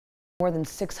More than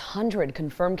 600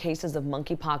 confirmed cases of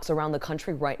monkeypox around the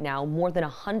country right now. More than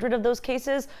 100 of those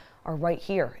cases are right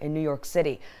here in New York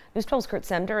City. News 12's Kurt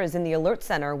Semder is in the Alert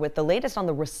Center with the latest on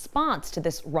the response to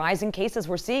this rise in cases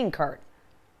we're seeing, Kurt.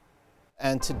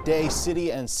 And today,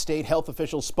 city and state health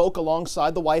officials spoke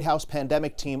alongside the White House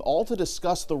pandemic team, all to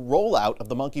discuss the rollout of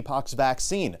the monkeypox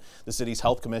vaccine. The city's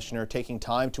health commissioner taking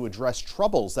time to address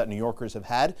troubles that New Yorkers have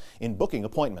had in booking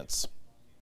appointments.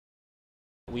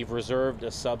 We've reserved a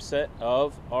subset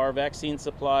of our vaccine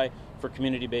supply for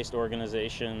community-based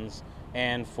organizations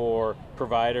and for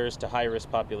providers to high-risk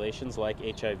populations like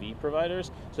HIV providers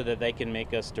so that they can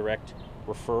make us direct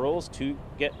referrals to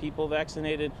get people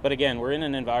vaccinated. But again, we're in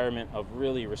an environment of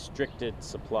really restricted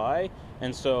supply,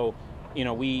 and so,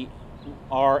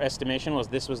 our estimation was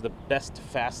this was the best,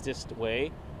 fastest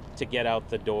way to get out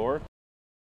the door.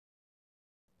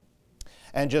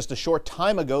 And just a short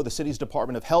time ago, the city's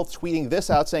Department of Health tweeting this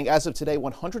out, saying as of today,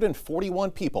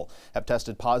 141 people have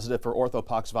tested positive for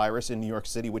orthopox virus in New York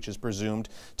City, which is presumed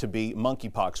to be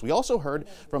monkeypox. We also heard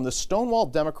from the Stonewall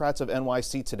Democrats of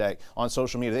NYC today on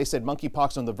social media. They said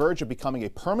monkeypox on the verge of becoming a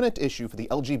permanent issue for the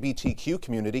LGBTQ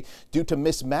community due to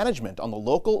mismanagement on the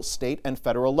local, state, and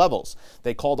federal levels.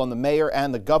 They called on the mayor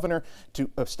and the governor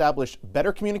to establish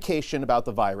better communication about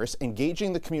the virus,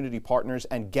 engaging the community partners,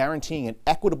 and guaranteeing an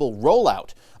equitable rollout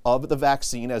of the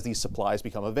vaccine as these supplies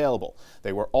become available.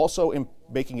 They were also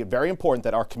making it very important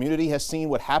that our community has seen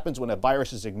what happens when a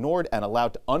virus is ignored and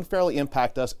allowed to unfairly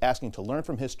impact us, asking to learn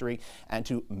from history and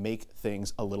to make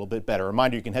things a little bit better.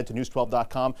 Reminder, you can head to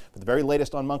news12.com for the very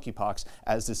latest on monkeypox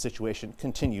as this situation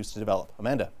continues to develop.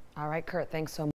 Amanda. All right, Kurt, thanks so much.